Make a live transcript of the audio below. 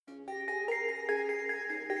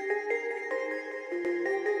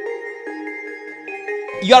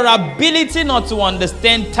your ability not to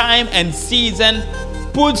understand time and season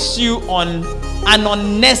puts you on an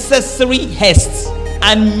unnecessary haste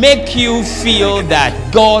and make you feel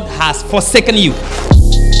that God has forsaken you.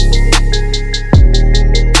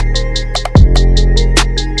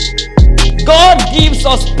 God gives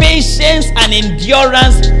us patience and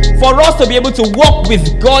endurance for us to be able to walk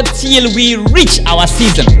with God till we reach our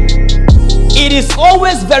season. It is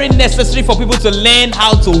always very necessary for people to learn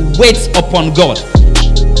how to wait upon God.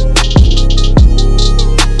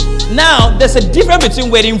 Now, there's a difference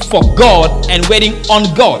between waiting for God and waiting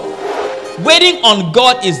on God. Waiting on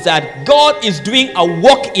God is that God is doing a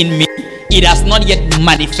work in me. It has not yet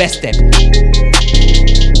manifested.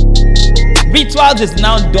 Rituals is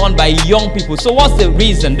now done by young people. So what's the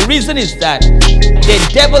reason? The reason is that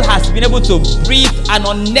the devil has been able to breathe an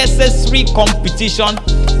unnecessary competition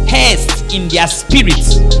haste in their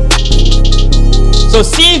spirits. So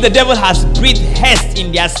seeing the devil has breathed haste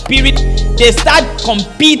in their spirit, they start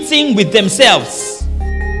competing with themselves.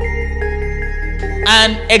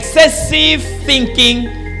 And excessive thinking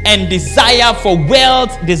and desire for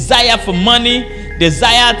wealth, desire for money,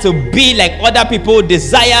 desire to be like other people,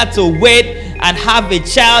 desire to wait and have a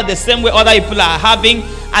child the same way other people are having.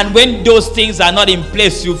 And when those things are not in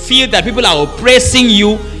place, you feel that people are oppressing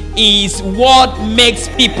you, is what makes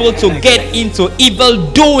people to get into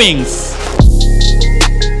evil doings.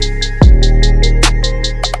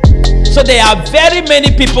 So there are very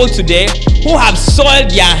many people today who have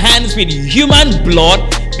soiled their hands with human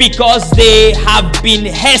blood because they have been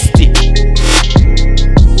hasty.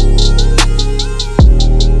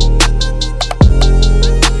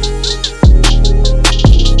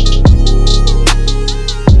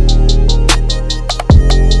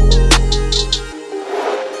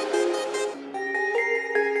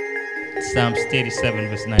 Psalms 37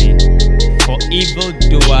 verse 9. For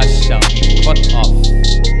evildoers shall be cut off,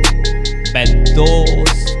 but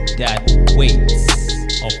those that wait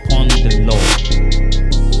upon the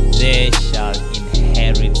Lord, they shall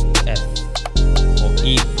inherit the earth. For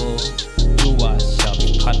evildoers shall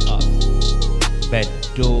be cut off, but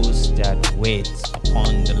those that wait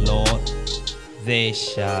upon the Lord, they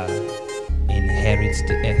shall inherit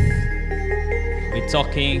the earth. We're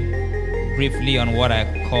talking briefly on what I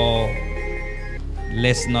call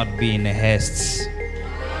let's not be in a haste.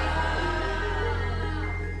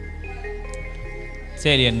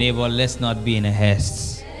 Tell your neighbor, let's not be in a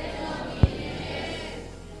haste.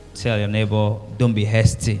 Tell your neighbor, don't be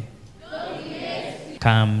hasty.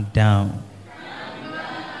 Calm down.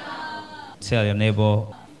 Tell your neighbor,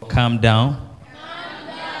 calm down.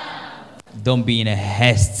 Don't be in a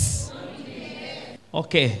haste.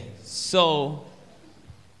 Okay, so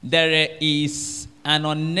there is an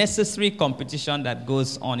unnecessary competition that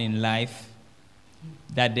goes on in life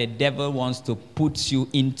that the devil wants to put you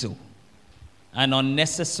into. An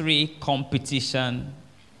unnecessary competition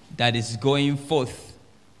that is going forth.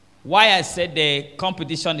 Why I said the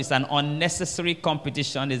competition is an unnecessary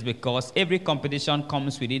competition is because every competition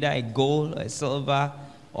comes with either a gold, a silver,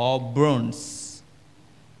 or bronze.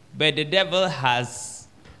 But the devil has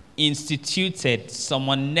instituted some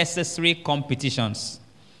unnecessary competitions.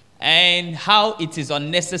 And how it is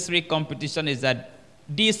unnecessary competition is that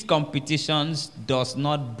these competitions does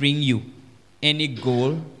not bring you any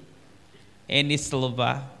gold, any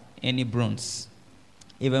silver, any bronze,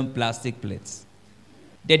 even plastic plates.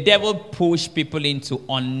 The devil push people into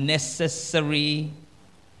unnecessary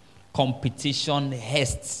competition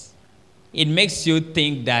haste. It makes you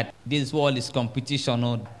think that this world is competition,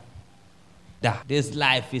 or that this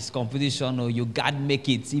life is competition, or you gotta make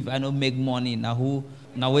it. If I don't make money,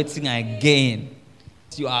 now waiting again.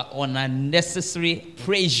 You are on unnecessary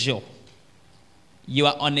pressure. You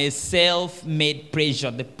are on a self-made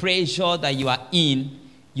pressure. The pressure that you are in,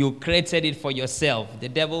 you created it for yourself. The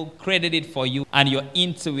devil created it for you, and you're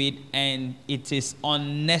into it, and it is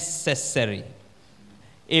unnecessary.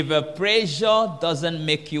 If a pressure doesn't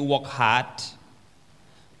make you work hard,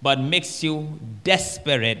 but makes you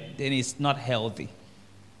desperate, then it's not healthy.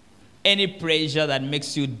 Any pressure that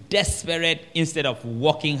makes you desperate instead of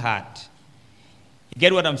working hard. You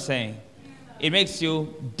get what I'm saying? It makes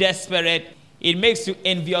you desperate. It makes you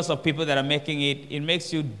envious of people that are making it. It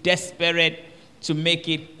makes you desperate to make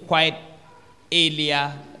it quite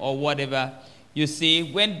earlier or whatever. You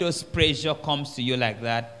see, when those pressure comes to you like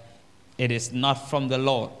that, it is not from the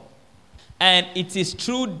Lord. And it is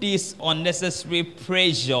through this unnecessary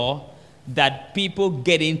pressure that people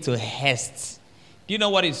get into haste. Do you know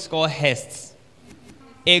what is called haste?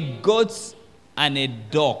 A goat and a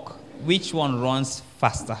dog, which one runs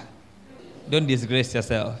faster? Don't disgrace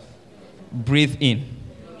yourself. Breathe in.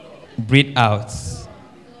 Breathe out.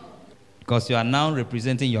 because you are now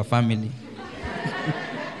representing your family.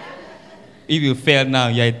 If you fail now,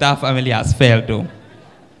 your entire family has failed though.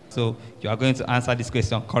 So you are going to answer this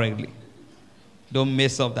question correctly. Don't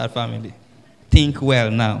mess up that family. Think well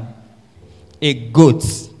now. A goat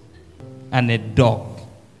and a dog,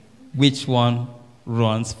 which one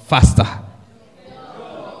runs faster?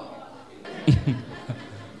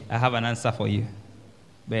 I have an answer for you.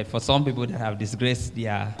 But for some people that have disgraced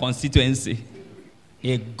their constituency,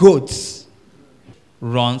 a goat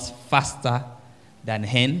runs faster than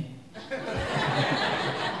hen,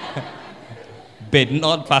 but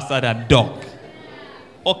not faster than dog.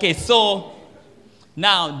 Okay, so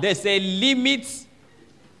now there's a limit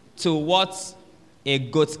to what a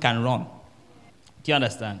goat can run. Do you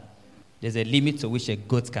understand? There's a limit to which a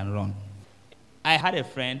goat can run. I had a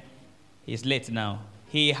friend, he's late now.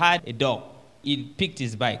 He had a dog. He picked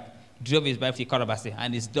his bike, drove his bike to Korobasi,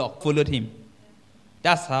 and his dog followed him.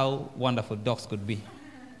 That's how wonderful dogs could be.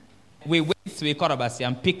 We went to Korobasi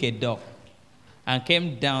and picked a dog and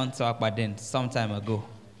came down to Akpabio some time ago.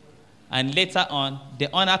 And later on,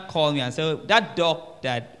 the owner called me and said, that dog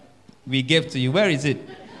that we gave to you, where is it?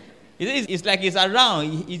 It's like it's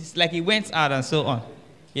around. It's like he went out and so on.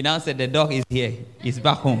 He now said, the dog is here. It's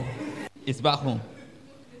back home. It's back home.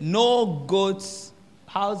 No goats,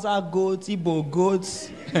 Hausa goats, Igbo goats,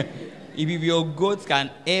 Ibibio goats can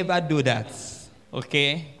ever do that.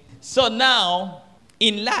 Okay? So now,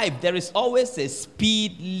 in life, there is always a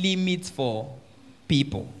speed limit for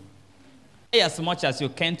people. Try as much as you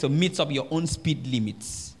can to meet up your own speed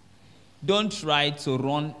limits. Don't try to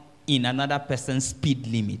run in another person's speed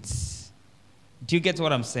limits. Do you get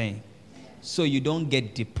what I'm saying? So you don't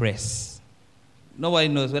get depressed. Nobody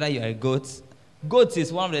knows whether you're a goat. Goat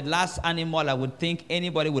is one of the last animal I would think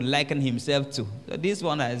anybody would liken himself to. So this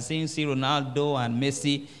one I've seen see Ronaldo and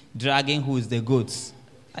Messi dragging who is the goats.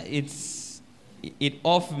 It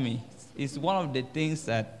off me. It's one of the things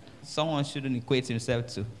that someone shouldn't equate himself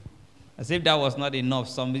to. As if that was not enough,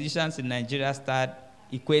 some musicians in Nigeria start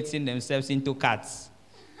equating themselves into cats.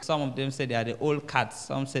 Some of them say they are the old cats.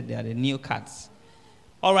 Some say they are the new cats.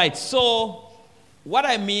 All right, so what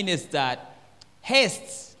I mean is that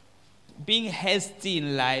haste, being hasty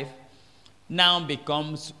in life, now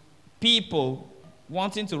becomes people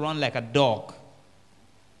wanting to run like a dog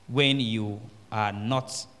when you are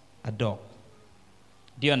not a dog.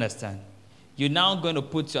 Do you understand? You're now going to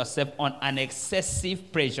put yourself on an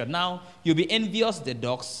excessive pressure. Now, you'll be envious of the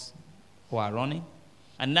dogs who are running.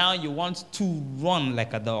 And now you want to run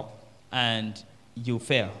like a dog. And you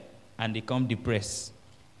fail and become depressed.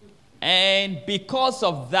 And because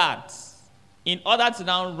of that, in order to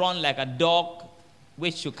now run like a dog,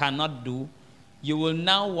 which you cannot do, you will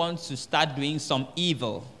now want to start doing some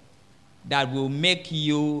evil that will make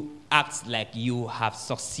you act like you have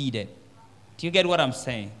succeeded. Do you get what I'm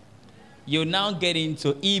saying? You now get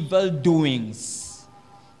into evil doings.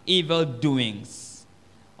 Evil doings.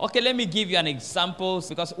 Okay, let me give you an example,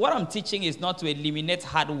 because what I'm teaching is not to eliminate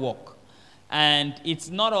hard work. And it's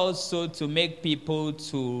not also to make people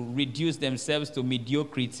to reduce themselves to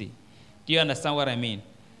mediocrity. Do you understand what I mean?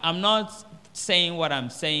 I'm not saying what I'm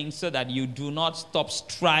saying so that you do not stop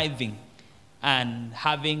striving and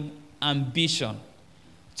having ambition.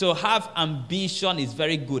 To have ambition is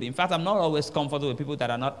very good. In fact, I'm not always comfortable with people that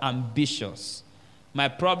are not ambitious. My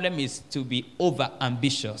problem is to be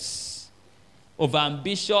over-ambitious.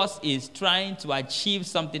 Over-ambitious is trying to achieve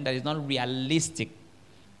something that is not realistic.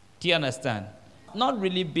 Do you understand? Not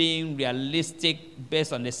really being realistic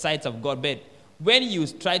based on the sight of God, but when you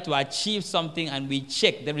try to achieve something and we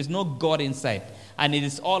check, there is no God inside, and it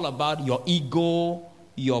is all about your ego,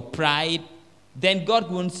 your pride, then God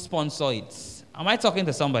won't sponsor it. Am I talking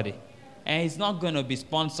to somebody? And it's not going to be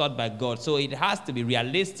sponsored by God. So it has to be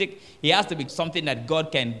realistic. It has to be something that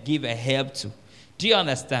God can give a help to. Do you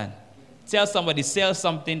understand? Tell somebody, sell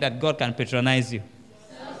something that God can patronize you.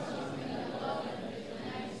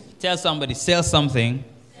 Tell somebody, sell something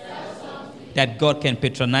that God can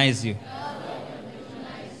patronize you.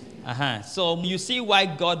 So you see why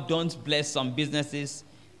God don't bless some businesses?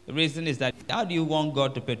 The reason is that, how do you want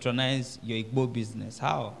God to patronize your Igbo business?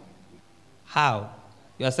 How?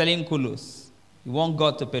 You are selling kulos. You want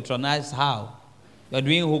God to patronize how? You are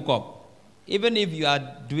doing hookup. Even if you are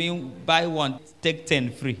doing buy one, take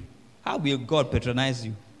 10 free. How will God patronize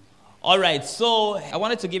you? All right, so I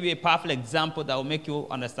wanted to give you a powerful example that will make you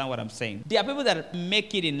understand what I'm saying. There are people that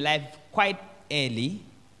make it in life quite early.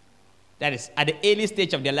 That is, at the early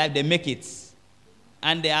stage of their life, they make it.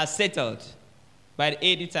 And they are settled by the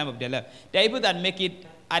early time of their life. There are people that make it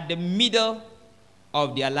at the middle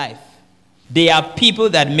of their life. There are people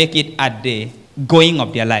that make it at the going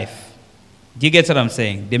of their life. Do you get what I'm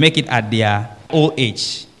saying? They make it at their old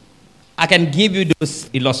age. I can give you those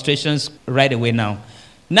illustrations right away now.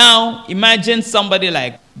 Now, imagine somebody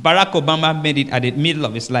like Barack Obama made it at the middle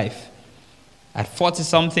of his life. At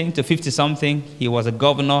 40-something to 50-something, he was a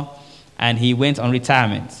governor, and he went on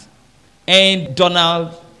retirement. And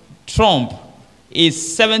Donald Trump is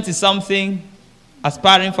 70-something,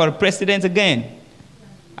 aspiring for a president again,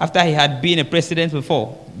 after he had been a president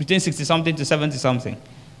before, between 60-something to 70-something.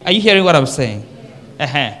 Are you hearing what I'm saying?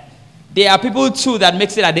 Uh-huh. There are people, too, that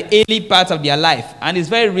makes it at the early part of their life, and it's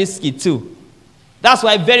very risky, too. That's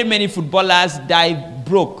why very many footballers die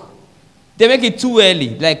broke. They make it too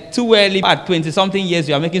early, like too early. At 20-something years,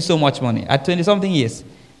 you are making so much money. At 20-something years,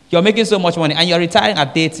 you are making so much money, and you're retiring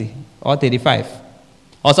at 30 or 35.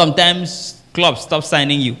 Or sometimes clubs stop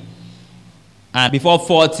signing you. And before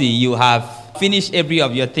 40, you have finished every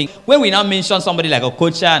of your thing. When we now mention somebody like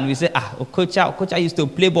Okocha, and we say, Okocha used to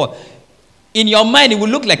play ball. In your mind, it will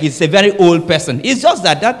look like he's a very old person. It's just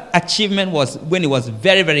that that achievement was when he was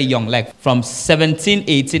very, very young, like from 17,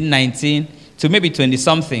 18, 19 to maybe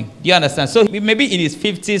 20-something. Do you understand? So maybe in his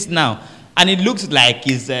 50s now, and it looks like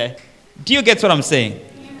he's... do you get what I'm saying?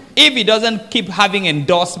 If he doesn't keep having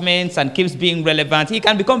endorsements and keeps being relevant, he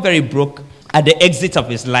can become very broke at the exit of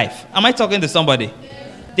his life. Am I talking to somebody?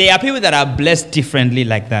 Yes. There are people that are blessed differently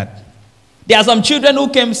like that. There are some children who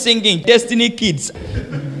came singing, Destiny Kids.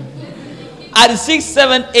 At 6,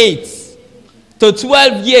 7, 8 to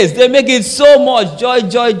 12 years, they make it so much. Joy,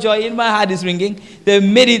 joy, joy. In my heart is ringing. They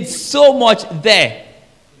made it so much there.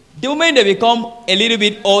 The moment they become a little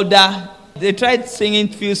bit older, they tried singing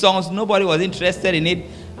few songs. Nobody was interested in it.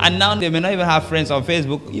 And now they may not even have friends on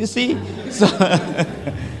Facebook. You see? So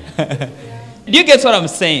do you get what I'm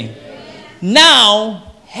saying?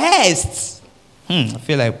 Now, haste. I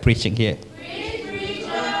feel like preaching here.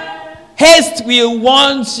 Haste will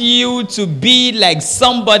want you to be like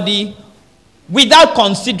somebody without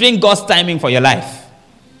considering God's timing for your life.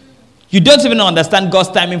 You don't even understand God's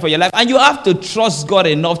timing for your life. And you have to trust God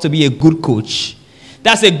enough to be a good coach.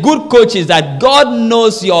 That's a good coach, is that God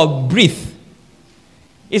knows your breath.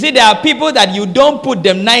 You see, there are people that you don't put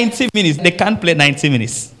them 90 minutes. They can't play 90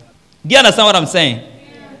 minutes. Do you understand what I'm saying?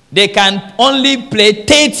 Yeah. They can only play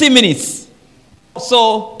 30 minutes.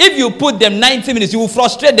 So if you put them 90 minutes, you will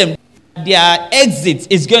frustrate them. Their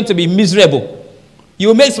exit is going to be miserable. You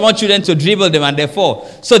will make small children to dribble them and they fall.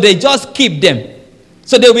 So they just keep them.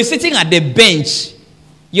 So they'll be sitting at the bench.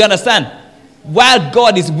 You understand? While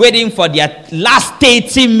God is waiting for their last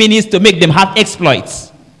 30 minutes to make them have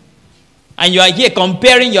exploits. And you are here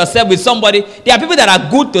comparing yourself with somebody. There are people that are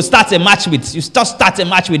good to start a match with. You start a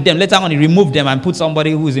match with them. Later on, you remove them and put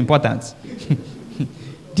somebody who is important.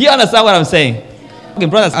 Do you understand what I'm saying? Okay,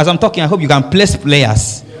 brothers, as I'm talking, I hope you can place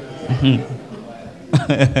players.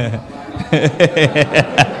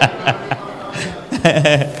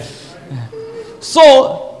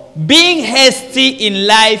 So, being hasty in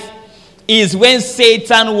life is when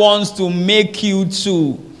Satan wants to make you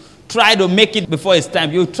to try to make it before it's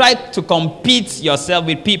time. You try to compete yourself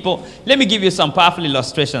with people. Let me give you some powerful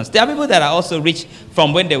illustrations. There are people that are also rich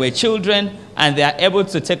from when they were children, and they are able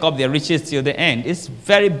to take up their riches till the end. It's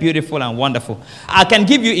very beautiful and wonderful. I can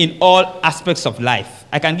give you in all aspects of life.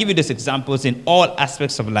 I can give you these examples in all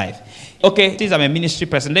aspects of life. Okay, since I'm a ministry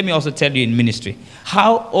person, let me also tell you in ministry.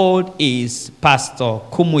 How old is Pastor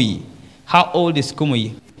Kumuyi? How old is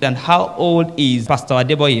Kumuyi? And how old is Pastor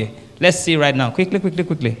Adeboye? Let's see right now. Quickly.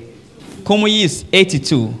 Kumuyi is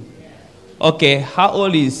 82. Okay, how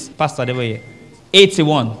old is Pastor Adeboye?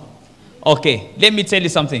 81. Okay, let me tell you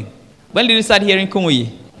something. When did you start hearing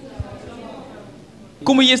Kumuyi?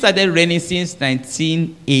 Kumuyi started reigning since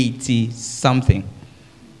 1980 something.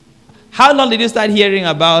 How long did you start hearing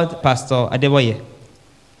about Pastor Adeboye?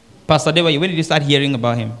 Pastor Adeboye, when did you start hearing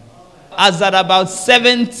about him? As at about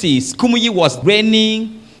 70s, Kumuyi was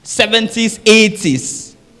reigning 70s,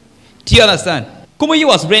 80s. Do you understand? Kumuyi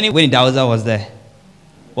was reigning when Dawza was there.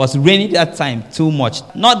 Was reigning that time too much.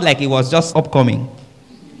 Not like it was just upcoming.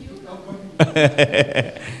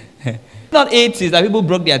 Not 80s that people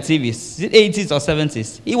broke their TVs. Is it 80s or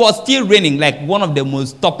 70s? He was still reigning like one of the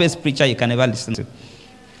most toppest preachers you can ever listen to.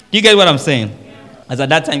 Do you get what I'm saying? As at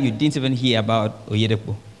that time, you didn't even hear about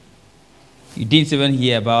Oyedepo. You didn't even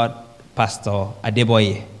hear about Pastor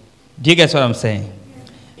Adeboye. Do you get what I'm saying?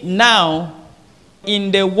 Now,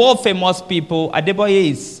 in the world famous people,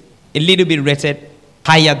 Adeboye is a little bit rated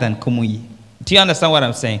higher than Kumuyi. Do you understand what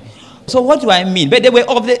I'm saying? So what do I mean? But they were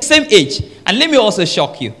of the same age. And let me also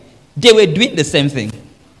shock you. They were doing the same thing.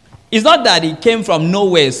 It's not that he came from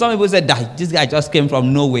nowhere. Some people said that this guy just came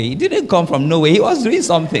from nowhere. He didn't come from nowhere. He was doing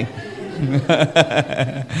something.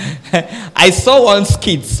 I saw one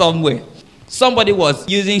skit somewhere. Somebody was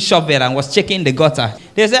using shovel and was checking the gutter.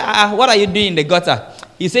 They said, what are you doing in the gutter?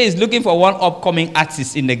 He said he's looking for one upcoming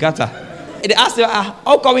artist in the gutter. They asked him,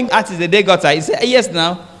 upcoming artist in the gutter? He said, yes,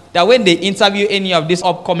 now. That when they interview any of these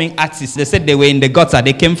upcoming artists, they said they were in the gutter.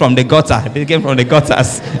 They came from the gutter. They came from the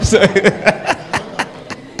gutters.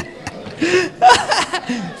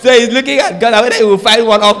 So he's looking at gutter, whether he will find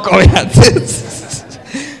one upcoming artist.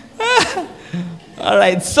 All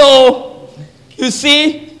right, so you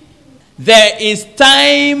see, there is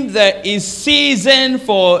time, there is season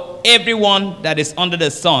for everyone that is under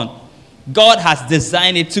the sun. God has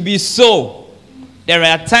designed it to be so. There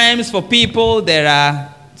are times for people, there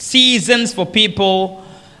are seasons for people.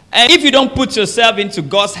 And if you don't put yourself into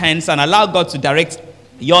God's hands and allow God to direct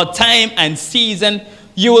your time and season,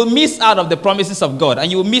 you will miss out of the promises of God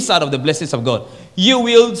and you will miss out of the blessings of God. You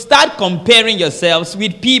will start comparing yourselves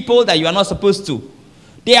with people that you are not supposed to.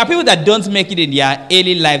 There are people that don't make it in their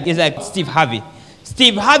early life. It's like Steve Harvey.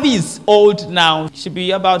 Steve Harvey is old now. He should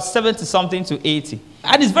be about 70-something to 80.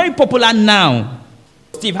 And it's very popular now.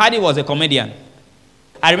 Steve Harvey was a comedian.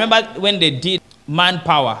 I remember when they did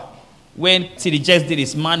Manpower. When T.D. Jakes did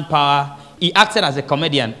his Manpower, he acted as a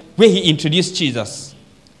comedian where he introduced Jesus.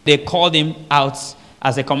 They called him out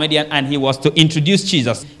as a comedian and he was to introduce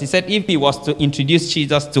Jesus. He said if he was to introduce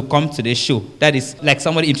Jesus to come to the show, that is like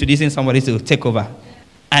somebody introducing somebody to take over.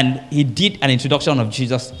 And he did an introduction of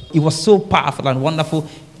Jesus. It was so powerful and wonderful.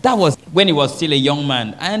 That was when he was still a young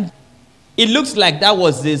man. And it looks like that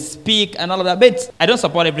was his peak and all of that. But I don't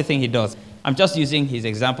support everything he does. I'm just using his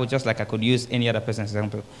example just like I could use any other person's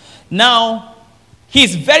example. Now,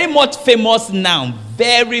 he's very much famous now.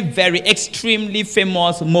 Very, very extremely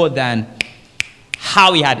famous, more than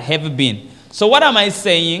how he had ever been. So what am I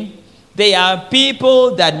saying? There are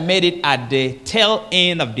people that made it at the tail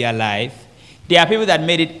end of their life. There are people that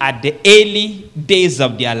made it at the early days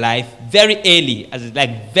of their life, very early, as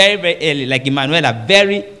like very, very early, like Emanuela,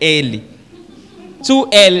 very early. Too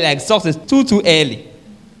early, like success, too early.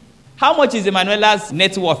 How much is Emanuela's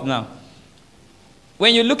net worth now?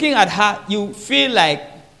 When you're looking at her, you feel like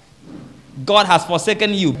God has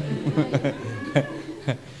forsaken you.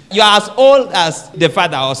 You're as old as the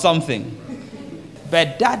father or something.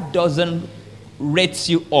 But that doesn't rate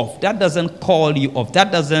you off. That doesn't call you off.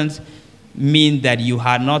 That doesn't mean that you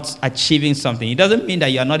are not achieving something. It doesn't mean that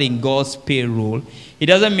you are not in God's payroll. It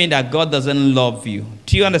doesn't mean that God doesn't love you.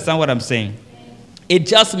 Do you understand what I'm saying? It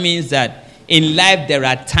just means that in life there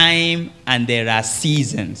are time and there are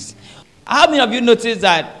seasons. How many of you notice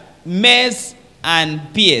that maize and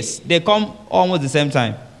pears, they come almost the same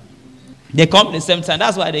time? They come at the same time.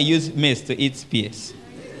 That's why they use maize to eat pears.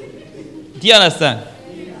 Do you understand?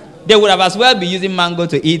 They would have as well be using mango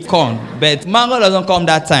to eat corn, but mango doesn't come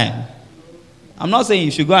that time. I'm not saying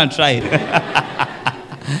you should go and try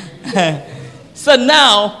it. So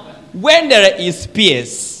now, when there is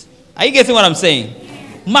pears, are you getting what I'm saying?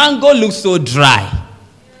 Mango looks so dry.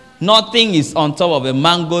 Nothing is on top of a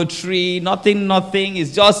mango tree. Nothing.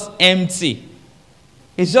 It's just empty.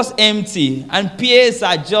 It's just empty. And pears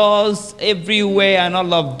are just everywhere and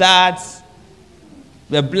all of that.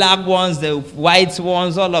 The black ones, the white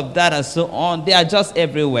ones, all of that and so on. They are just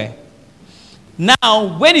everywhere.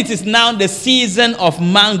 Now, when it is now the season of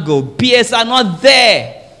mango, pears are not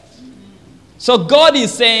there. So God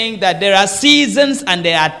is saying that there are seasons and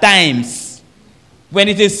there are times. When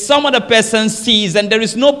it is some other person's season, there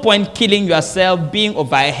is no point killing yourself, being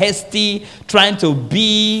over hasty, trying to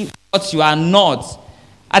be what you are not.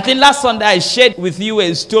 I think last Sunday I shared with you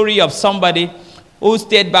a story of somebody who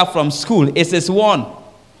stayed back from school, SS1.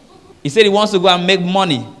 He said he wants to go and make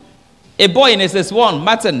money. A boy in SS1,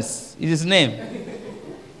 Martins is his name,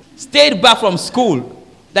 stayed back from school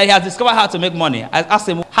that he has discovered how to make money. I asked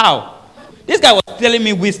him, how? This guy was telling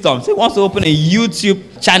me wisdom. So he wants to open a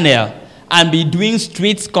YouTube channel and be doing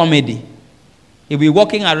street comedy. He'll be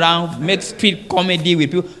walking around, make street comedy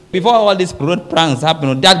with people. Before all these road pranks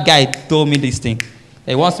happen, that guy told me this thing.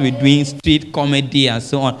 He wants to be doing street comedy and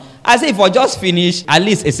so on. I said, if I just finish at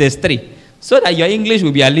least SS3, so that your English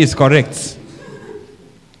will be at least correct.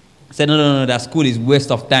 I said, no, that school is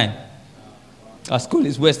waste of time. Our school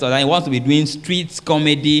is waste of time. He wants to be doing street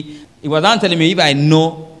comedy. He was not telling me if I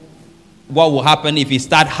know what will happen if he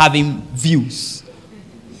start having views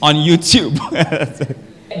on YouTube.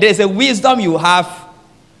 There's a wisdom you have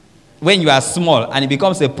when you are small and it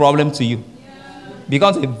becomes a problem to you. It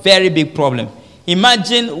becomes a very big problem.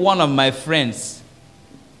 Imagine one of my friends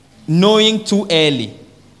knowing too early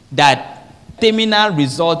that terminal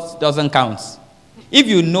results doesn't count. If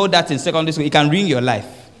you know that in secondary school, it can ruin your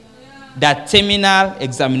life. that terminal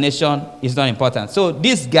examination is not important. So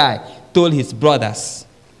this guy told his brothers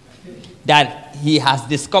that he has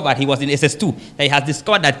discovered, he was in SS2, that he has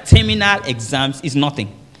discovered that terminal exams is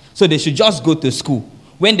nothing. So they should just go to school.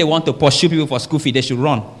 When they want to pursue people for school fee, they should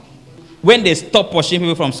run. When they stop pursuing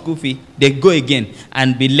people from school fee, they go again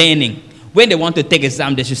and be learning. When they want to take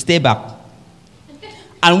exam, they should stay back.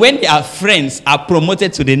 And when their friends are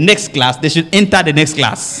promoted to the next class, they should enter the next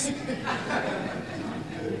class.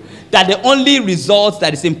 That the only result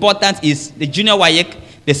that is important is the junior WAEC,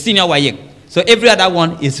 the senior WAEC. So every other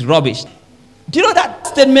one is rubbish. Do you know that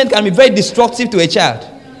statement can be very destructive to a child?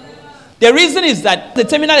 The reason is that the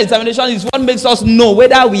terminal examination is what makes us know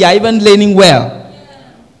whether we are even learning well.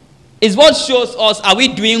 It's what shows us, are we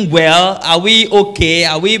doing well? Are we okay?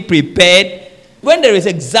 Are we prepared? When there is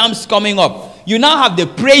exams coming up, you now have the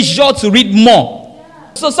pressure to read more.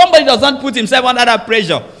 So somebody does not put himself under that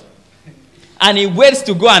pressure. And he waits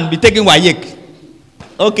to go and be taking WAEC.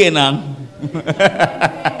 Okay now.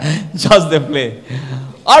 Just the play.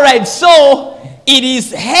 All right, so it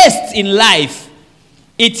is haste in life.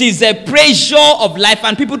 It is a pressure of life,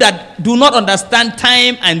 and people that do not understand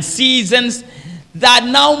time and seasons, that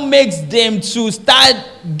now makes them to start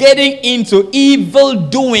getting into evil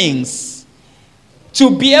doings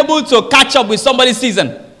to be able to catch up with somebody's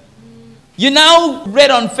season. You now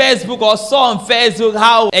read on Facebook or saw on Facebook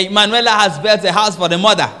how Emanuela has built a house for the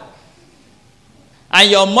mother. And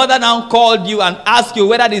your mother now called you and asked you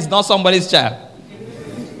whether this is not somebody's child.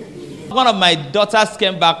 One of my daughters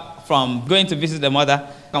came back from going to visit the mother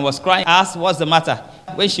and was crying. I asked, what's the matter?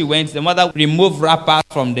 When she went, the mother removed wrappers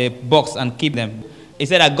from the box and keep them. He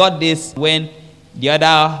said, I got this when the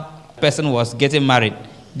other person was getting married.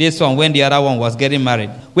 This one when the other one was getting married.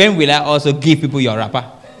 When will I also give people your wrapper?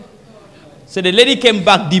 So the lady came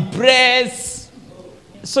back depressed.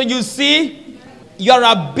 So you see, your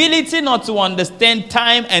ability not to understand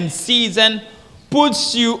time and season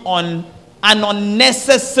puts you on an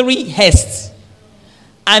unnecessary haste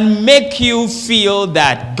and make you feel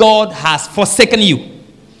that God has forsaken you.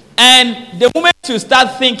 And the moment you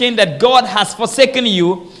start thinking that God has forsaken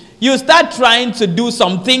you, you start trying to do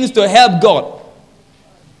some things to help God.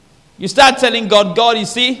 You start telling God, God, you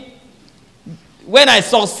see, when I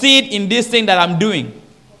succeed in this thing that I'm doing,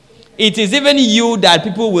 it is even you that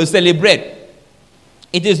people will celebrate.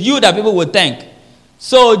 It is you that people will thank.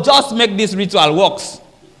 So just make this ritual works.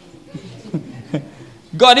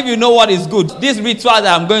 God, if you know what is good, this ritual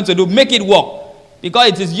that I'm going to do, make it work.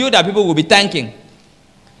 Because it is you that people will be thanking.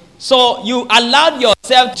 So you allowed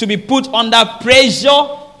yourself to be put under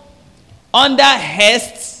pressure, under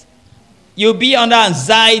haste. You'll be under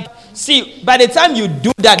anxiety. See, by the time you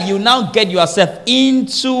do that, you now get yourself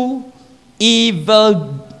into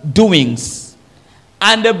evil doings.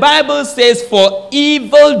 And the Bible says, for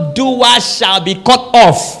evildoers shall be cut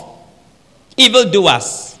off.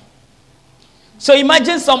 Evildoers. So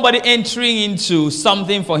imagine somebody entering into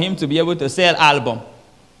something for him to be able to sell album.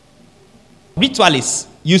 Ritualists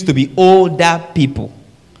used to be older people.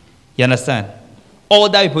 You understand?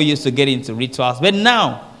 Older people used to get into rituals. But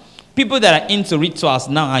now, people that are into rituals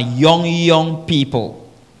now are young people.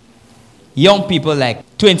 Young people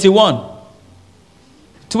like 21,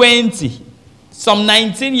 20. Some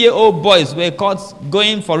 19-year-old boys were caught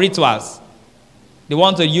going for rituals. They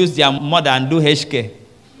want to use their mother and do HK.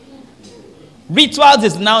 Rituals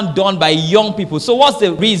is now done by young people. So what's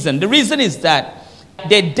the reason? The reason is that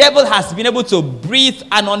the devil has been able to breathe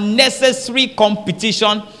an unnecessary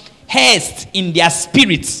competition, haste in their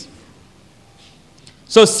spirits.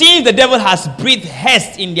 So since the devil has breathed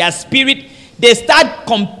haste in their spirit, they start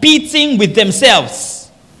competing with themselves.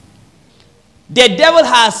 The devil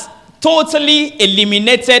has totally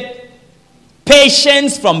eliminated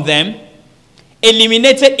patience from them,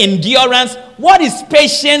 eliminated endurance. What is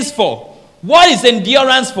patience for? What is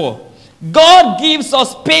endurance for? God gives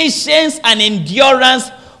us patience and endurance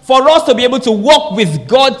for us to be able to walk with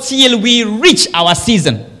God till we reach our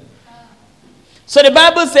season. So the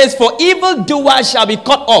Bible says, for evildoers shall be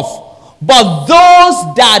cut off, but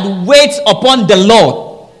those that wait upon the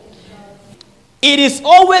Lord. It is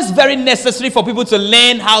always very necessary for people to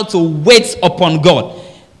learn how to wait upon God.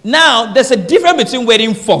 Now, there's a difference between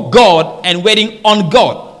waiting for God and waiting on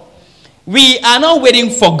God. We are not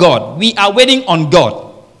waiting for God. We are waiting on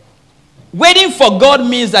God. Waiting for God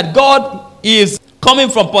means that God is coming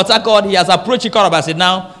from Port Harcourt. He has approached Ikoroba and said,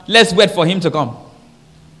 now, let's wait for him to come.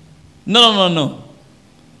 No.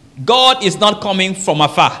 God is not coming from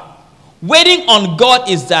afar. Waiting on God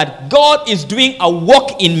is that God is doing a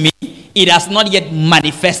work in me. It has not yet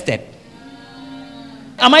manifested.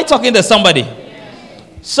 Am I talking to somebody?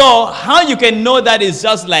 So how you can know that is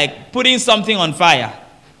just like putting something on fire.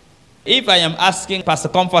 If I am asking Pastor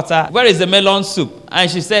Comforter, where is the melon soup? And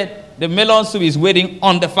she said, the melon soup is waiting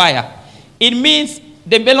on the fire. It means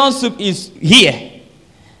the melon soup is here.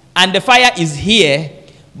 And the fire is here.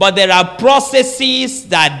 But there are processes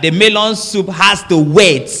that the melon soup has to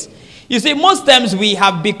wait. You see, most times we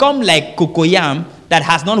have become like cocoyam that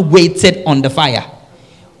has not waited on the fire.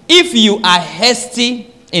 If you are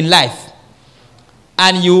hasty in life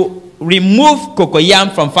and you remove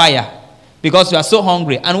cocoyam from fire because you are so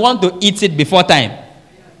hungry and want to eat it before time,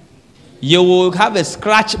 you will have a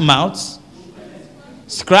scratch mouth,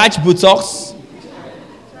 scratch buttocks.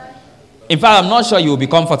 In fact, I'm not sure you will be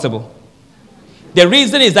comfortable. The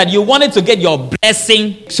reason is that you wanted to get your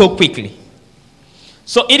blessing so quickly.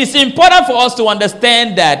 So it is important for us to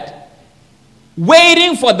understand that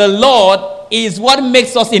waiting for the Lord is what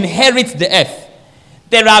makes us inherit the earth.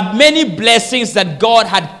 There are many blessings that God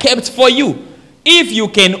had kept for you if you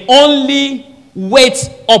can only wait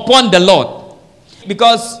upon the Lord.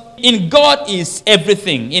 Because in God is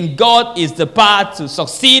everything. In God is the power to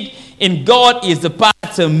succeed. In God is the power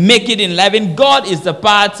to make it in life. In God is the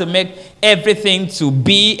power to make everything to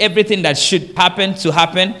be, everything that should happen to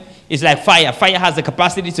happen. It's like fire. Fire has the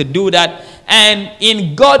capacity to do that. And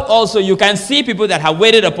in God also, you can see people that have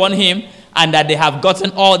waited upon him and that they have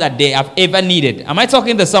gotten all that they have ever needed. Am I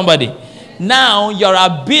talking to somebody? Now, your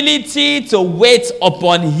ability to wait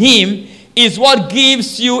upon him is what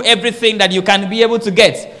gives you everything that you can be able to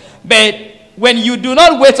get. But when you do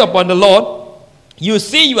not wait upon the Lord, you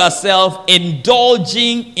see yourself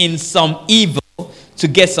indulging in some evil to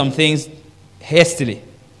get some things hastily.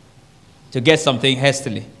 To get something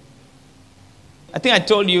hastily. I think I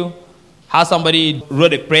told you how somebody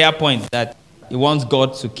wrote a prayer point that he wants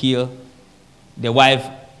God to kill the wife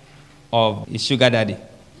of his sugar daddy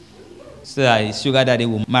so that his sugar daddy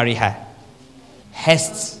will marry her.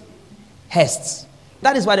 Haste. Haste.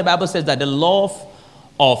 That is why the Bible says that the love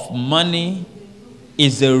of money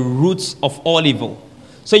is the root of all evil.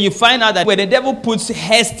 So you find out that when the devil puts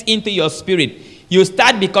haste into your spirit, you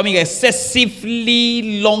start becoming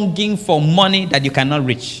excessively longing for money that you cannot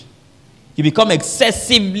reach. You become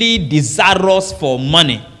excessively desirous for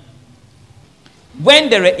money. When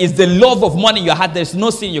there is the love of money in your heart, there's no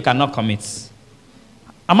sin you cannot commit.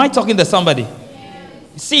 Am I talking to somebody? Yes.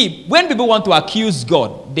 See, when people want to accuse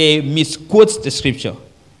God, they misquote the scripture.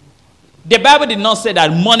 The Bible did not say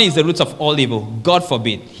that money is the root of all evil. God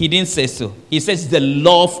forbid. He didn't say so. He says the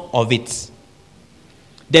love of it.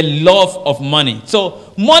 The love of money.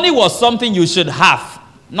 So money was something you should have,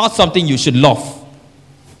 not something you should love.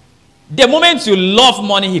 The moment you love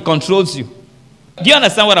money, he controls you. Do you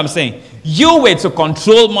understand what I'm saying? You were to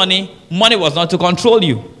control money. Money was not to control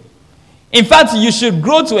you. In fact, you should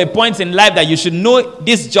grow to a point in life that you should know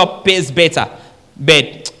this job pays better,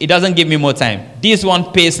 but it doesn't give me more time. This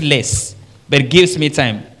one pays less, but it gives me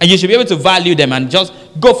time. And you should be able to value them and just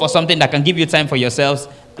go for something that can give you time for yourselves.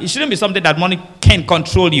 It shouldn't be something that money can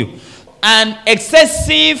control you. And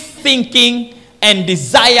excessive thinking and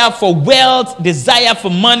desire for wealth, desire for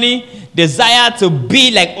money, desire to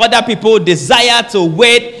be like other people, desire to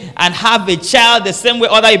wait and have a child the same way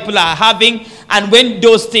other people are having. And when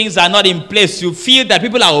those things are not in place, you feel that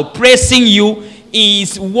people are oppressing you,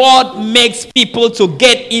 is what makes people to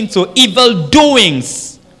get into evil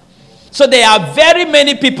doings. So there are very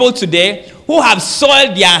many people today who have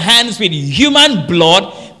soiled their hands with human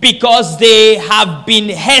blood because they have been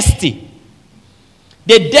hasty.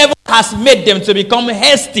 The devil has made them to become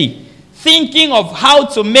hasty, thinking of how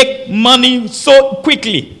to make money so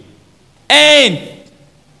quickly. And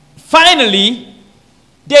finally,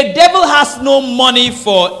 the devil has no money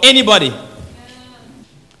for anybody.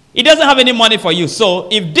 He doesn't have any money for you. So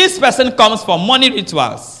if this person comes for money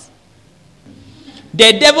rituals,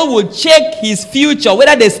 the devil will check his future,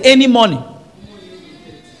 whether there's any money.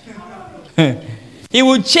 He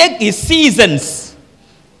will check his seasons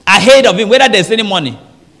ahead of him, whether there's any money.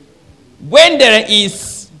 When there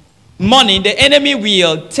is money, the enemy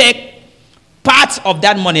will take part of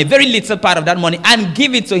that money, a very little part of that money, and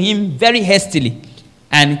give it to him very hastily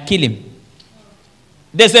and kill him.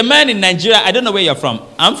 There's a man in Nigeria. I don't know where you're from.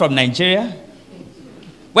 I'm from Nigeria.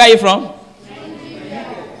 Where are you from? Nigeria.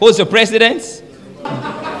 Who's your president?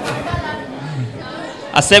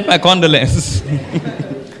 Accept my condolences.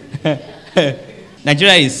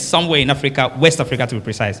 Nigeria is somewhere in Africa, West Africa to be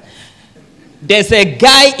precise. There's a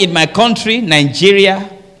guy in my country, Nigeria.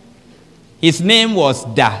 His name was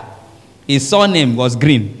Da. His surname was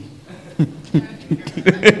Green.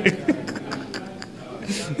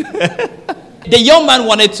 The young man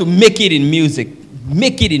wanted to make it in music,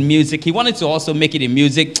 make it in music. He wanted to also make it in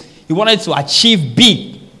music. He wanted to achieve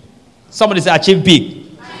big. Somebody say achieve big.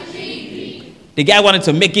 Achieve big. The guy wanted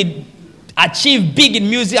to make it, achieve big in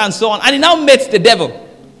music and so on. And he now meets the devil.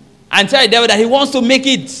 And tell the devil that he wants to make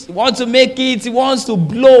it. He wants to make it. He wants to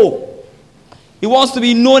blow. He wants to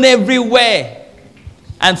be known everywhere.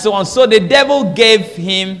 And so on. So the devil gave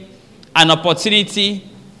him an opportunity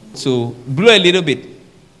to blow a little bit.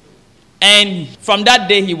 And from that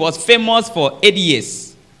day, he was famous for 8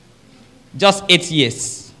 years. Just 8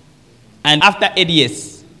 years. And after 8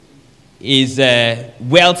 years, his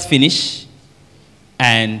wealth finished.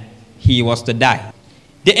 And he was to die.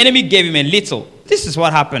 The enemy gave him a little. This is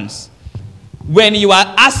what happens. When you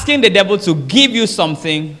are asking the devil to give you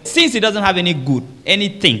something, since he doesn't have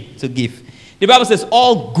anything to give, the Bible says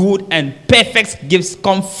all good and perfect gifts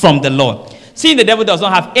come from the Lord. Since the devil does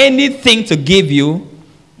not have anything to give you,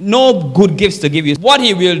 no good gifts to give you, what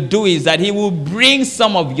he will do is that he will bring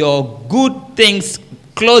some of your good things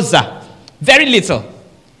closer, very little,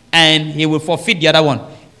 and he will forfeit the other one.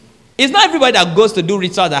 It's not everybody that goes to do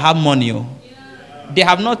rituals that have money. They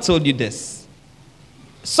have not told you this.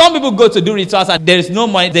 Some people go to do rituals and there is no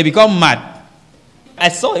money, they become mad. I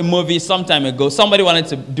saw a movie some time ago. Somebody wanted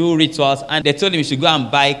to do rituals and they told him he should go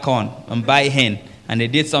and buy corn and buy hen. And they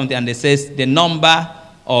did something and they says the number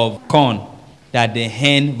of corn that the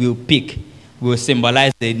hen will pick will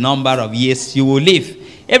symbolize the number of years you will live.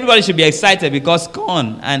 Everybody should be excited because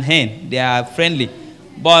corn and hen, they are friendly.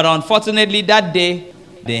 But unfortunately that day,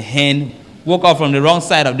 the hen woke up from the wrong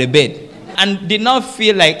side of the bed and did not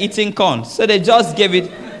feel like eating corn. So they just gave it.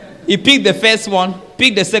 He picked the first one,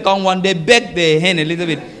 picked the second one. They begged the hen a little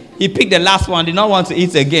bit. He picked the last one, did not want to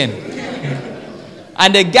eat again.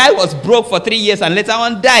 And the guy was broke for 3 years and later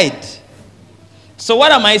on died. So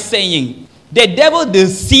what am I saying? The devil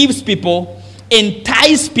deceives people,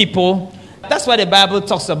 entice people. That's why the Bible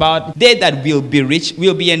talks about they that will be rich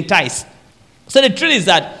will be enticed. So the truth is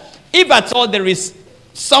that if at all there is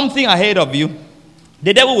something ahead of you,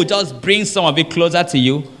 the devil will just bring some of it closer to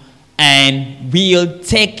you and will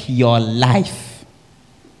take your life.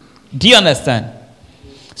 Do you understand?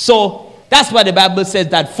 So that's why the Bible says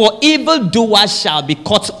that for evildoers shall be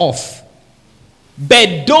cut off.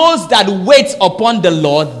 But those that wait upon the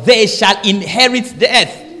Lord, they shall inherit the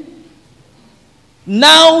earth.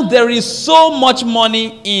 Now there is so much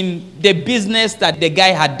money in the business that the guy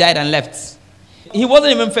had died and left. He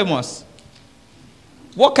wasn't even famous.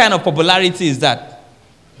 What kind of popularity is that?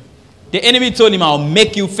 The enemy told him, I'll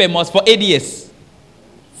make you famous for 8 years.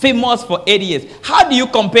 Famous for 8 years. How do you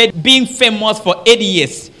compare being famous for 8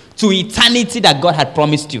 years to eternity that God had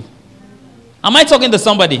promised you? Am I talking to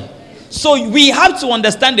somebody? So we have to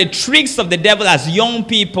understand the tricks of the devil as young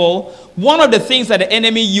people. One of the things that the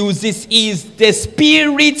enemy uses is the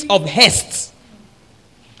spirit of haste.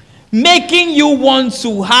 Making you want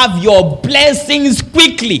to have your blessings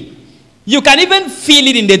quickly. You can even feel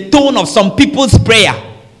it in the tone of some people's prayer.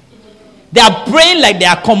 They are praying like they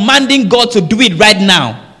are commanding God to do it right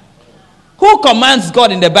now. Who commands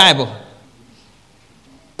God in the Bible?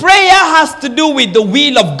 Prayer has to do with the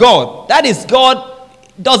will of God. That is God.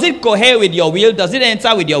 Does it cohere with your will? Does it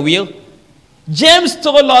enter with your will? James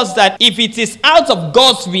told us that if it is out of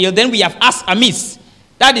God's will, then we have asked amiss.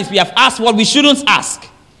 That is, we have asked what we shouldn't ask.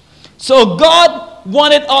 So God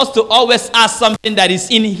wanted us to always ask something that is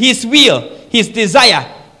in His will, His desire.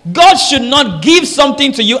 God should not give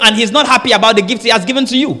something to you and He's not happy about the gift He has given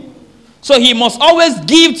to you. So He must always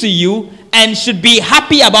give to you and should be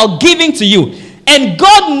happy about giving to you. And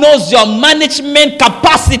God knows your management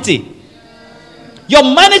capacity. Your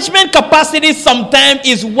management capacity sometimes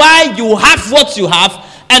is why you have what you have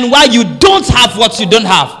and why you don't have what you don't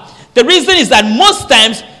have. The reason is that most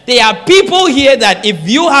times there are people here that if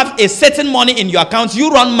you have a certain money in your account, you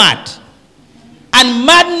run mad. And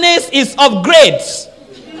madness is of grades.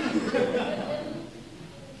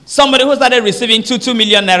 Somebody who started receiving 2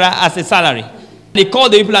 million naira as a salary. They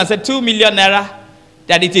called the people and said 2 million naira,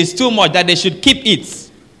 that it is too much, that they should keep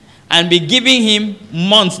it and be giving him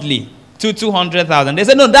monthly 200,000. They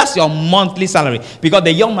said, no, that's your monthly salary. Because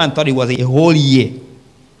the young man thought it was a whole year.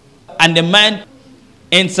 And the man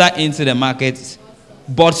entered into the market,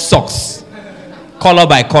 bought socks, color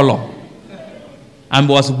by color, and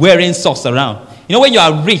was wearing socks around. You know, when you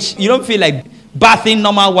are rich, you don't feel like bathing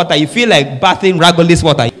normal water. You feel like bathing Ragolis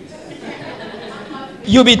water.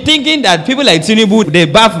 You'll be thinking that people like Tinubu, they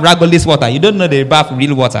bath Ragolis water. You don't know they bath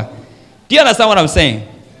real water. Do you understand what I'm saying?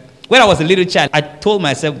 When I was a little child, I told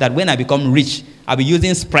myself that when I become rich, I'll be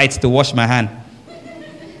using Sprite to wash my hand.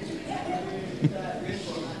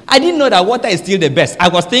 I didn't know that water is still the best. I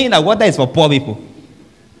was thinking that water is for poor people.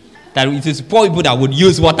 That it is poor people that would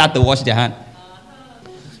use water to wash their hand.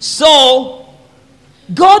 So,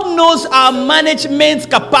 God knows our management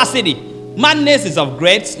capacity. Madness is of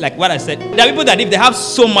grades, like what I said. There are people that if they have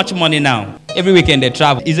so much money now, every weekend they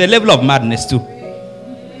travel. It's a level of madness too.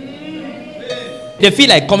 They feel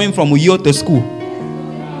like coming from Uyo to school.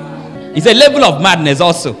 It's a level of madness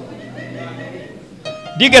also.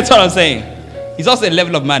 Do you get what I'm saying? It's also a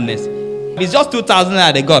level of madness. It's just 2,000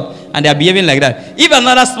 that they got, and they're behaving like that. If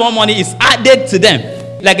another small money is added to them,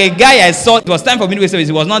 like a guy I saw, it was time for midway service,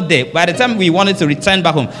 he was not there. By the time we wanted to return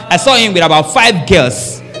back home, I saw him with about 5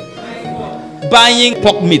 girls buying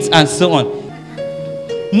pork meat and so on.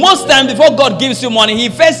 Most times before God gives you money, he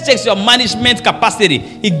first checks your management capacity.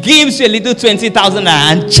 He gives you a little 20,000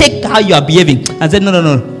 and check how you are behaving. And said,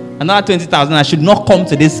 no. Another 20,000, I should not come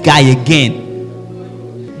to this guy again.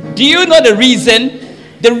 Do you know the reason?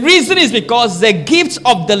 The reason is because the gifts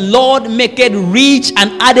of the Lord make it rich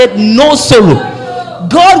and added no sorrow.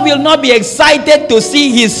 God will not be excited to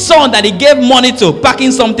see his son that he gave money to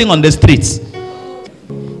packing something on the streets.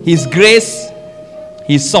 His grace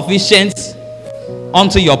is sufficient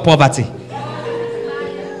unto your poverty.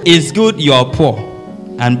 It's good you are poor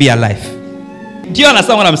and be alive. Do you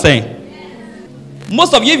understand what I'm saying?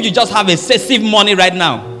 Most of you, if you just have excessive money right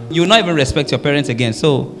now, you will not even respect your parents again.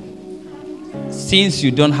 So, since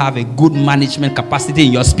you don't have a good management capacity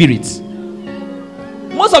in your spirit,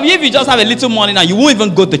 most of you, if you just have a little money now, you won't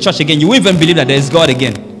even go to church again. You won't even believe that there is God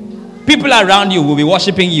again. People around you will be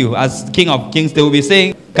worshiping you as King of Kings. They will be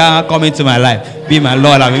saying, come into my life, be my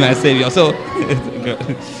Lord and be my Savior. So,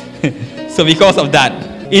 so because of that,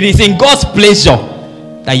 it is in God's pleasure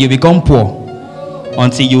that you become poor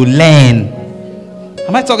until you learn.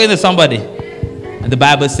 Am I talking to somebody? And the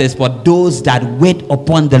Bible says, for those that wait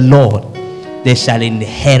upon the Lord, they shall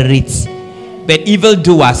inherit. But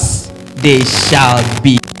evildoers, they shall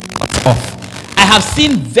be cut off. I have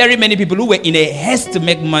seen very many people who were in a haste to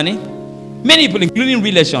make money. Many people, including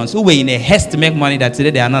relations, who were in a haste to make money that today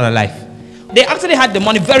they are not alive. They actually had the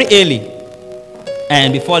money very early.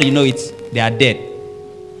 And before you know it, they are dead.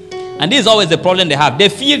 And this is always the problem they have. They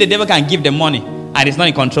feel the devil can give them money and it's not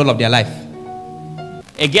in control of their life.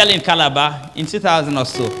 A girl in Calabar in 2000 or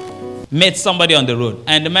so met somebody on the road.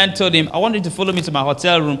 And the man told him, I want you to follow me to my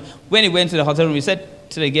hotel room. When he went to the hotel room, he said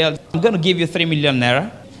to the girl, I'm going to give you 3 million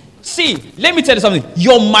naira. See, let me tell you something.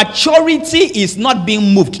 Your maturity is not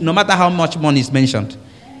being moved no matter how much money is mentioned.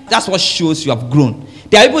 That's what shows you have grown.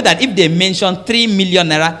 There are people that if they mention 3 million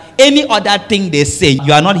naira, any other thing they say,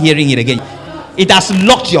 you are not hearing it again. It has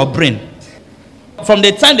locked your brain. From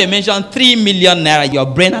the time they mention 3 million naira, your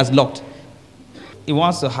brain has locked. He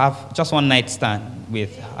wants to have just one night stand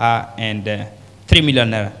with her and 3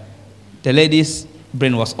 million naira. The lady's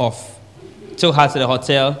brain was off. Took her to the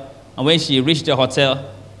hotel, and when she reached the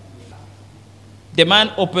hotel, the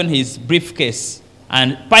man opened his briefcase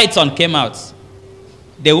and python came out.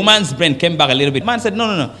 The woman's brain came back a little bit. The man said,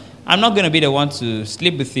 no. I'm not going to be the one to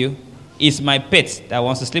sleep with you. It's my pet that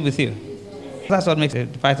wants to sleep with you. That's what makes the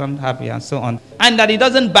python happy and so on. And that he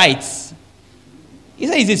doesn't bite. He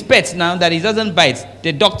said it's his pet now that he doesn't bite.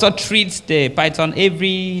 The doctor treats the python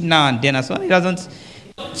every now and then as well. He doesn't.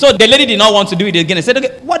 So the lady did not want to do it again. He said,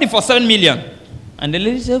 okay, what if for 7 million? And the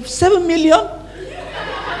lady said, 7 million?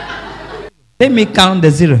 Let me count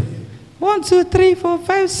the zero. 1, 2, 3, 4,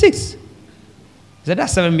 5, 6. He said,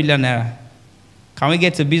 that's 7 million naira. Can we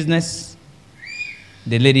get to business?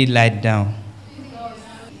 The lady lied down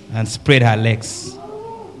and spread her legs.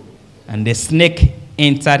 And the snake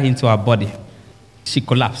entered into her body. She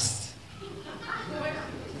collapsed.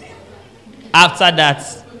 After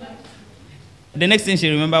that, the next thing she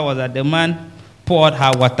remembered was that the man poured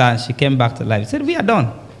her water and she came back to life. He said, we are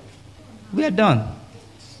done. We are done.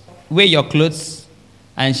 Wear your clothes.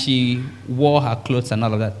 And she wore her clothes and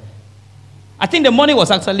all of that. I think the money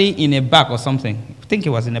was actually in a bag or something. I think it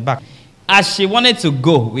was in a bag. As she wanted to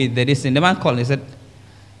go with this thing, the man called and said,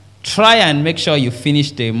 try and make sure you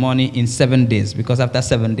finish the money in 7 days, because after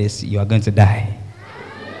 7 days, you are going to die.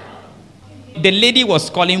 The lady was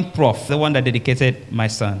calling Prof, the one that dedicated my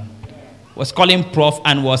son, was calling Prof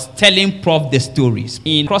and was telling Prof the stories.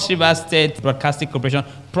 In Cross River State Broadcasting Corporation,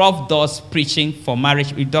 Prof does preaching for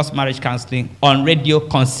marriage. He does marriage counseling on radio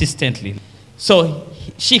consistently. So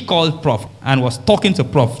she called Prof and was talking to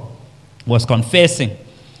Prof, was confessing,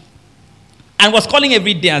 and was calling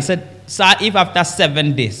every day and said, sir, if after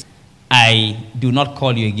 7 days I do not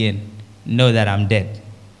call you again, know that I'm dead.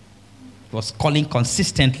 Was calling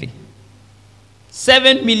consistently.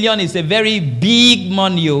 7 million is a very big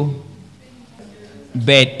money,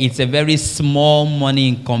 but it's a very small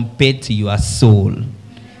money compared to your soul,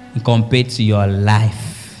 compared to your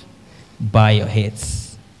life. Bow your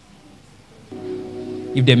heads.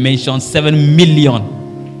 If they mention 7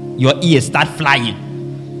 million, your ears start flying.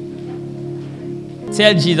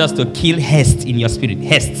 Tell Jesus to kill haste in your spirit.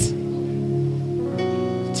 Haste.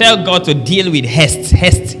 Tell God to deal with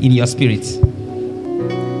haste in your spirit.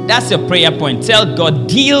 That's your prayer point. Tell God,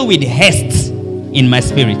 deal with haste in my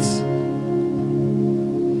spirit.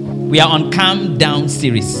 We are on Calm Down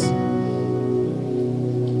series.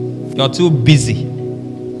 You're too busy.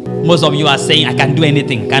 Most of you are saying, I can do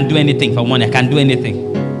anything. Can't do anything for money. I can't do anything.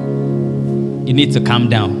 You need to calm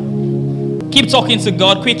down. Keep talking to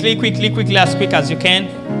God quickly, as quick as you can.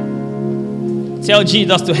 Tell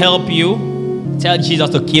Jesus to help you. Tell Jesus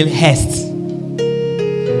to kill haste.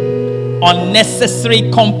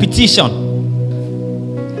 Unnecessary competition.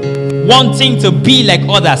 Wanting to be like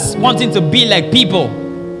others. Wanting to be like people.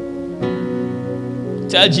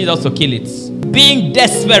 Tell Jesus to kill it. Being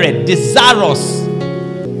desperate, desirous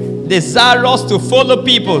to follow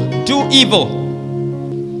people, do evil.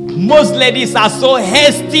 Most ladies are so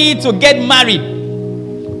hasty to get married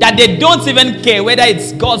that they don't even care whether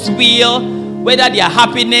it's God's will, whether their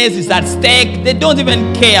happiness is at stake. They don't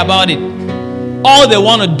even care about it. All they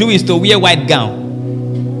want to do is to wear white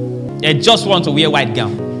gown. They just want to wear white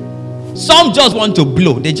gown. Some just want to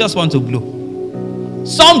blow. They just want to blow.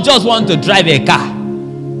 Some just want to drive a car.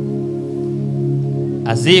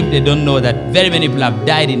 As if they don't know that very many people have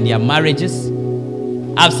died in their marriages.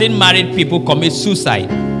 I've seen married people commit suicide.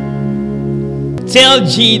 Tell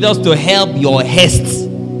Jesus to help your haste.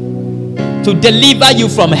 To deliver you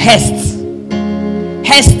from haste.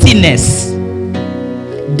 Hastiness.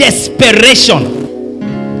 Desperation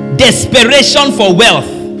for wealth.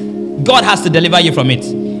 God has to deliver you from it.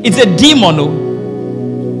 It's a demon. Oh.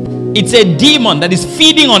 It's a demon that is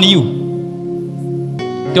feeding on you.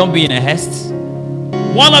 Don't be in a haste.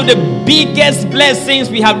 One of the biggest blessings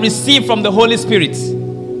we have received from the Holy Spirit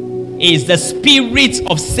is the spirit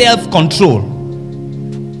of self-control.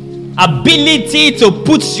 Ability to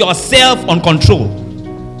put yourself on control.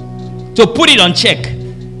 To put it on check.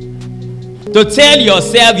 To tell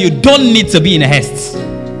yourself you don't need to be in a haste.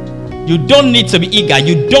 You don't need to be eager.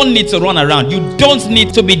 You don't need to run around. You don't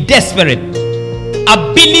need to be desperate.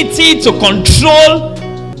 Ability to control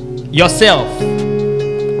yourself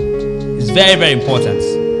is very, very important.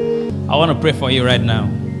 I want to pray for you right now.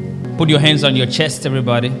 Put your hands on your chest,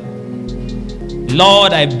 everybody.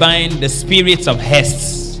 Lord, I bind the spirits of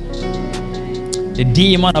haste. The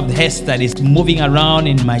demon of haste that is moving around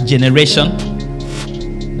in my generation.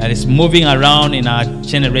 That is moving around in our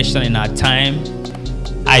generation, in our time.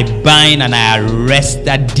 I bind and I arrest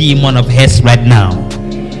that demon of haste right now.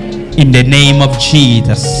 In the name of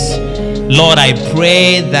Jesus. Lord, I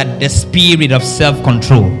pray that the spirit of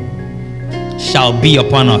self-control shall be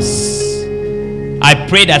upon us. I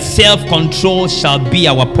pray that self-control shall be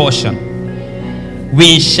our portion.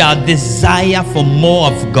 We shall desire for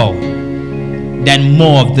more of God than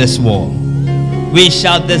more of this world. We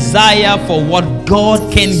shall desire for what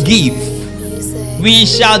God can give. We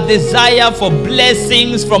shall desire for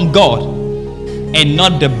blessings from God and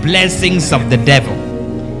not the blessings of the devil.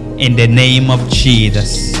 In the name of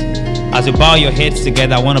Jesus. As you bow your heads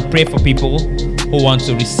together, I want to pray for people who want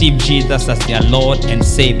to receive Jesus as their Lord and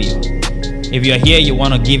Savior. If you're here, you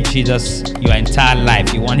want to give Jesus your entire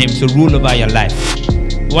life. You want Him to rule over your life.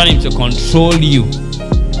 You want Him to control you.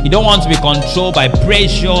 You don't want to be controlled by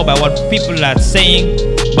pressure, by what people are saying,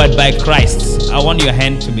 but by Christ. I want your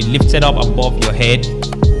hand to be lifted up above your head,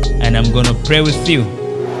 and I'm going to pray with you.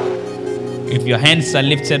 If your hands are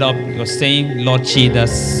lifted up, you're saying, Lord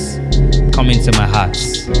Jesus, come into my heart.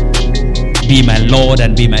 Be my Lord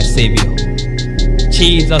and be my Savior.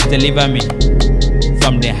 Jesus, deliver me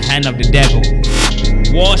from the hand of the devil.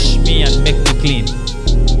 Wash me and make me clean.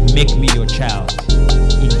 Make me your child.